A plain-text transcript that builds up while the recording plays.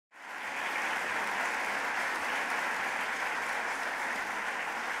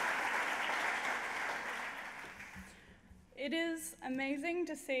It is amazing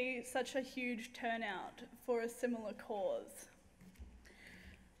to see such a huge turnout for a similar cause.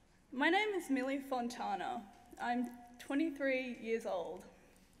 My name is Millie Fontana. I'm 23 years old,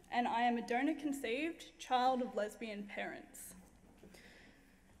 and I am a donor-conceived child of lesbian parents.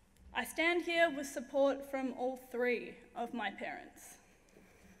 I stand here with support from all three of my parents.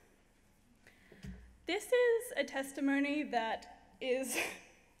 This is a testimony that is,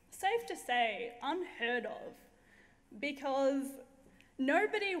 safe to say, unheard of, because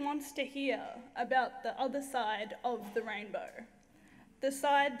nobody wants to hear about the other side of the rainbow, the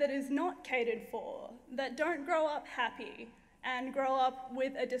side that is not catered for, that don't grow up happy and grow up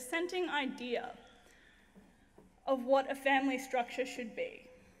with a dissenting idea of what a family structure should be.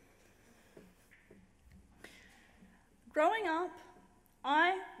 Growing up,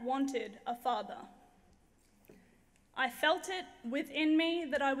 I wanted a father. I felt it within me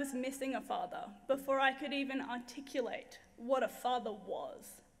that I was missing a father before I could even articulate what a father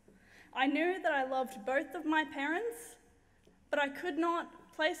was. I knew that I loved both of my parents, but I could not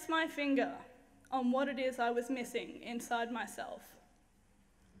place my finger on what it is I was missing inside myself.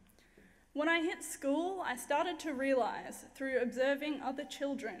 When I hit school, I started to realize through observing other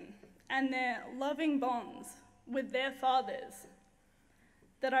children and their loving bonds with their fathers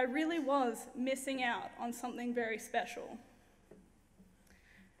that I really was missing out on something very special.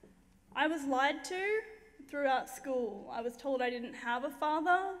 I was lied to throughout school. I was told I didn't have a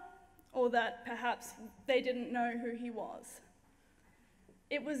father, or that perhaps they didn't know who he was.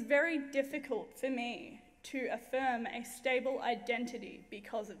 It was very difficult for me to affirm a stable identity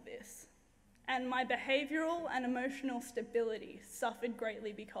because of this, and my behavioral and emotional stability suffered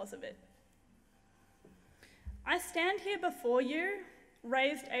greatly because of it. I stand here before you,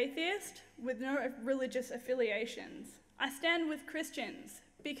 raised atheist with no religious affiliations. I stand with Christians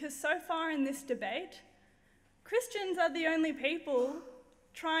because so far in this debate, Christians are the only people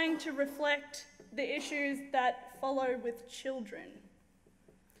trying to reflect the issues that follow with children.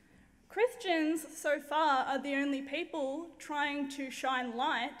 Christians so far are the only people trying to shine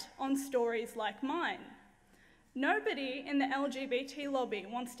light on stories like mine. Nobody in the LGBT lobby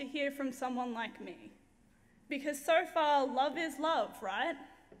wants to hear from someone like me. Because so far, love is love, right?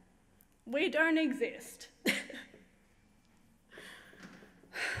 We don't exist.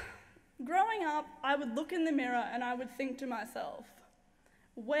 Growing up, I would look in the mirror and I would think to myself,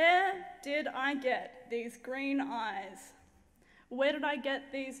 where did I get these green eyes? Where did I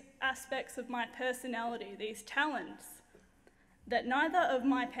get these aspects of my personality, these talents that neither of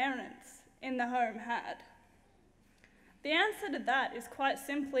my parents in the home had? The answer to that is quite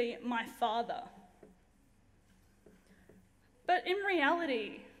simply my father. But in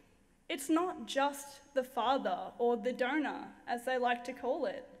reality, it's not just the father or the donor, as they like to call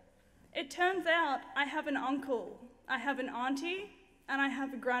it. It turns out I have an uncle, I have an auntie, and I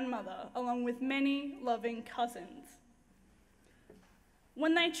have a grandmother, along with many loving cousins.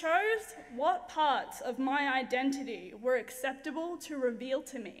 When they chose what parts of my identity were acceptable to reveal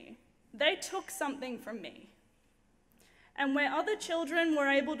to me, they took something from me. And where other children were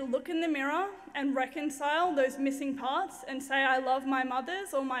able to look in the mirror and reconcile those missing parts and say, I love my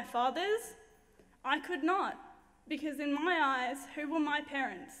mothers or my fathers, I could not, because in my eyes, who were my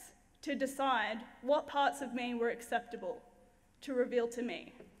parents to decide what parts of me were acceptable to reveal to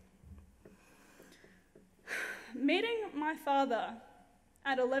me? Meeting my father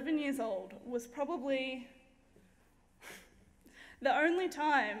at 11 years old was probably the only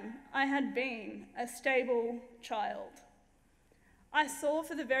time I had been a stable child. I saw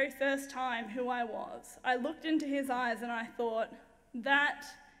for the very first time who I was. I looked into his eyes and I thought, that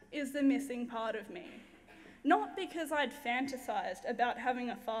is the missing part of me. Not because I'd fantasized about having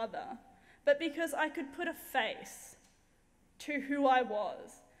a father, but because I could put a face to who I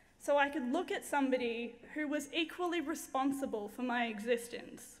was, so I could look at somebody who was equally responsible for my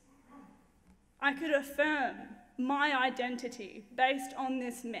existence. I could affirm my identity based on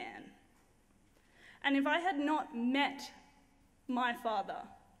this man. And if I had not met my father,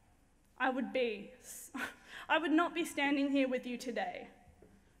 I would not be standing here with you today,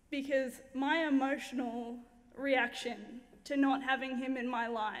 because my emotional reaction to not having him in my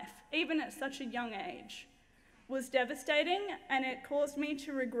life, even at such a young age, was devastating, and it caused me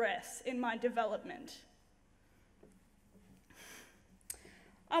to regress in my development.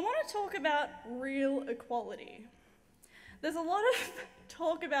 I want to talk about real equality. There's a lot of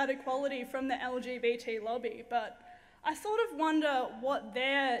talk about equality from the LGBT lobby, but I sort of wonder what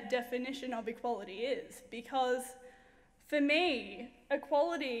their definition of equality is, because for me,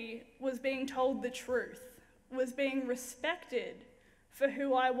 equality was being told the truth, was being respected for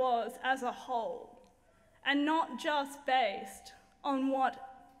who I was as a whole, and not just based on what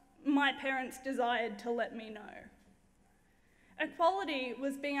my parents desired to let me know. Equality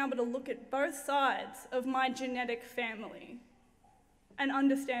was being able to look at both sides of my genetic family and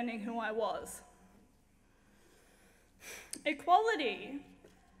understanding who I was. Equality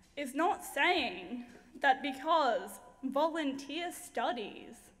is not saying that because volunteer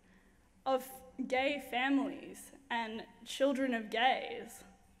studies of gay families and children of gays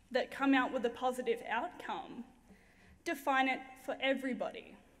that come out with a positive outcome define it for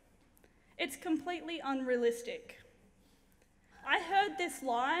everybody. It's completely unrealistic. I heard this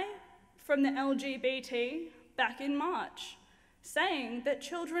lie from the LGBT back in March, saying that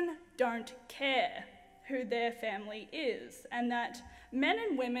children don't care who their family is and that men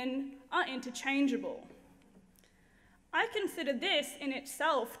and women are interchangeable. I consider this in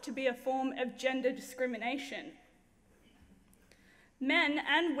itself to be a form of gender discrimination. Men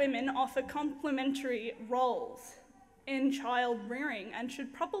and women offer complementary roles in child rearing and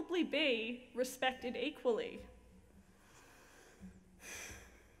should probably be respected equally.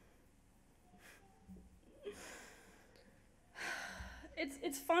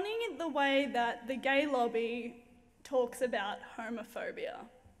 It's funny the way that the gay lobby talks about homophobia.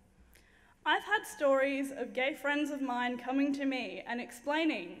 I've had stories of gay friends of mine coming to me and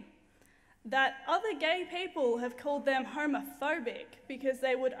explaining that other gay people have called them homophobic because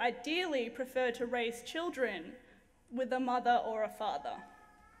they would ideally prefer to raise children with a mother or a father.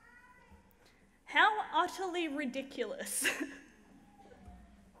 How utterly ridiculous.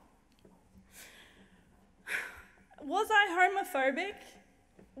 Was I homophobic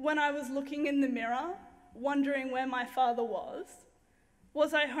when I was looking in the mirror, wondering where my father was?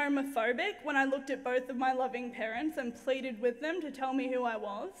 Was I homophobic when I looked at both of my loving parents and pleaded with them to tell me who I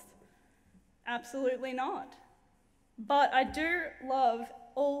was? Absolutely not. But I do love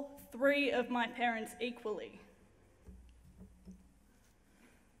all three of my parents equally.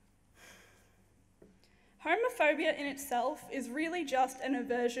 Homophobia in itself is really just an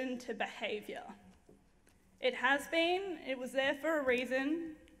aversion to behaviour. It has been, it was there for a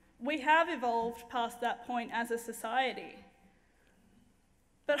reason. We have evolved past that point as a society.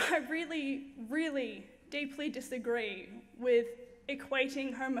 But I really, really deeply disagree with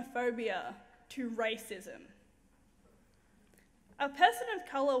equating homophobia to racism. A person of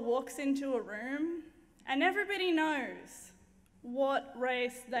colour walks into a room and everybody knows what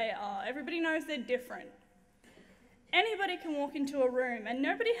race they are. Everybody knows they're different. Anybody can walk into a room and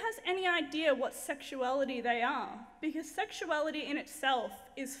nobody has any idea what sexuality they are, because sexuality in itself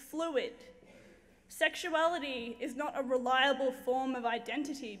is fluid. Sexuality is not a reliable form of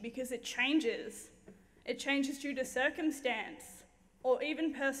identity because it changes. It changes due to circumstance or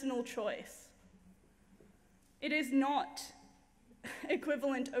even personal choice. It is not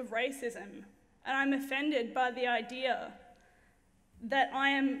equivalent of racism, and I'm offended by the idea that I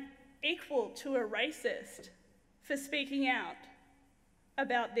am equal to a racist for speaking out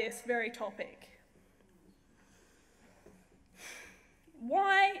about this very topic.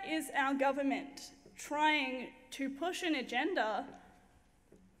 Why is our government trying to push an agenda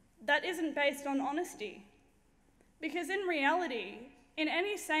that isn't based on honesty? Because in reality, in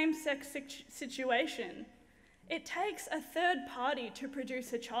any same-sex situation, it takes a third party to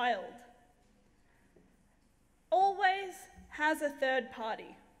produce a child. Always has a third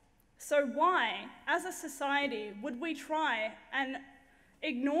party. So why, as a society, would we try and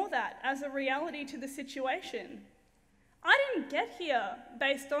ignore that as a reality to the situation? I didn't get here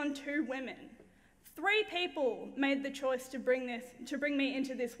based on 2 women. 3 people made the choice to bring me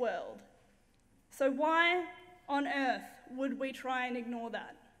into this world. So why on earth would we try and ignore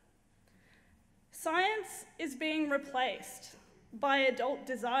that? Science is being replaced by adult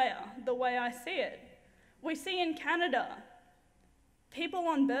desire, the way I see it. We see in Canada, people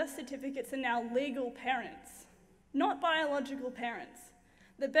on birth certificates are now legal parents, not biological parents.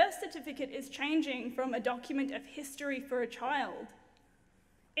 The birth certificate is changing from a document of history for a child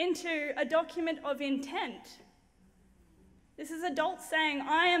into a document of intent. This is adults saying,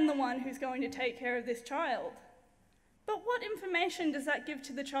 I am the one who's going to take care of this child. But what information does that give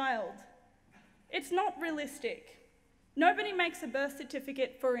to the child? It's not realistic. Nobody makes a birth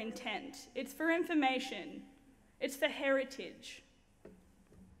certificate for intent. It's for information. It's for heritage.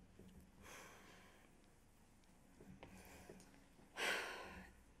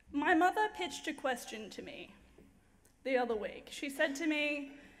 My mother pitched a question to me the other week. She said to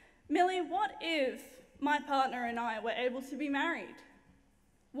me, Millie, what if my partner and I were able to be married?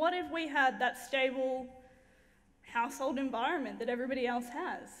 What if we had that stable household environment that everybody else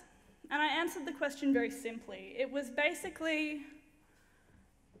has? And I answered the question very simply. It was basically,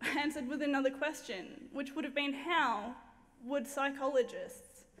 answered with another question, which would have been, how would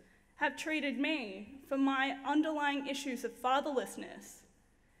psychologists have treated me for my underlying issues of fatherlessness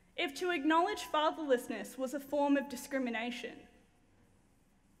if to acknowledge fatherlessness was a form of discrimination?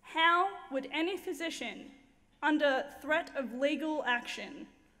 How would any physician under threat of legal action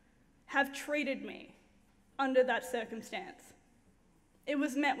have treated me under that circumstance? It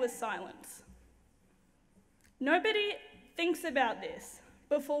was met with silence. Nobody thinks about this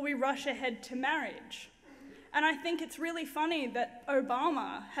before we rush ahead to marriage. And I think it's really funny that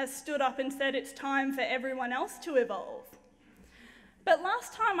Obama has stood up and said it's time for everyone else to evolve. But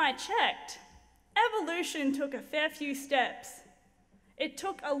last time I checked, evolution took a fair few steps. It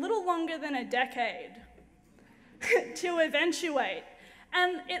took a little longer than a decade to eventuate.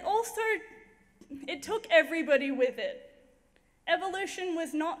 And it took everybody with it. Evolution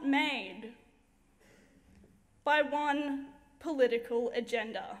was not made by one political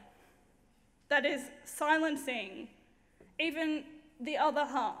agenda that is silencing even the other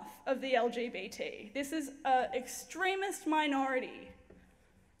half of the LGBT. This is an extremist minority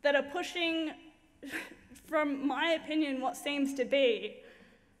that are pushing, from my opinion, what seems to be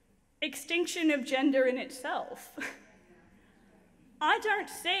extinction of gender in itself. I don't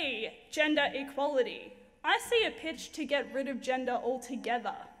see gender equality. I see a pitch to get rid of gender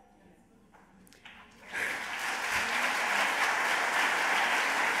altogether.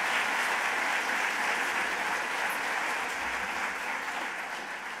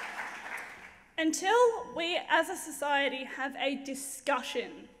 Until we as a society have a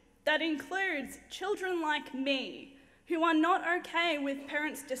discussion that includes children like me who are not okay with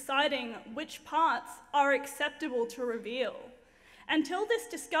parents deciding which parts are acceptable to reveal, until this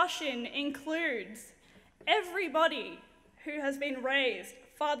discussion includes everybody who has been raised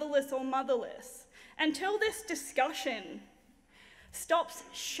fatherless or motherless, until this discussion stops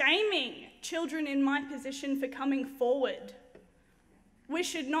shaming children in my position for coming forward, we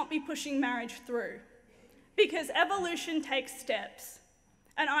should not be pushing marriage through, because evolution takes steps.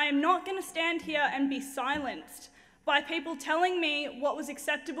 And I am not going to stand here and be silenced by people telling me what was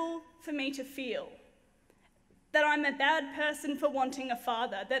acceptable for me to feel. That I'm a bad person for wanting a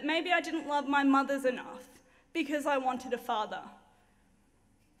father, that maybe I didn't love my mothers enough because I wanted a father.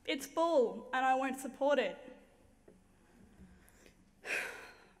 It's bull, and I won't support it.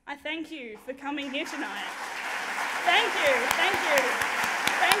 I thank you for coming here tonight. Thank you, thank you,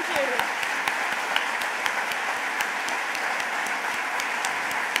 thank you.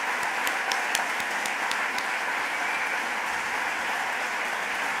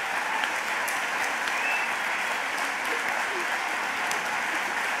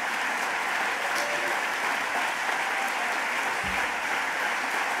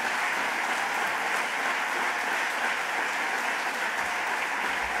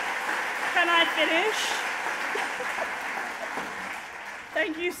 Can I finish?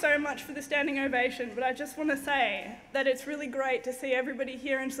 Thank you so much for the standing ovation, but I just want to say that it's really great to see everybody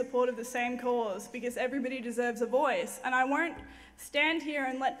here in support of the same cause, because everybody deserves a voice, and I won't stand here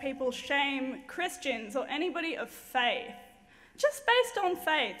and let people shame Christians or anybody of faith, just based on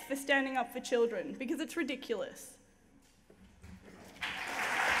faith, for standing up for children, because it's ridiculous.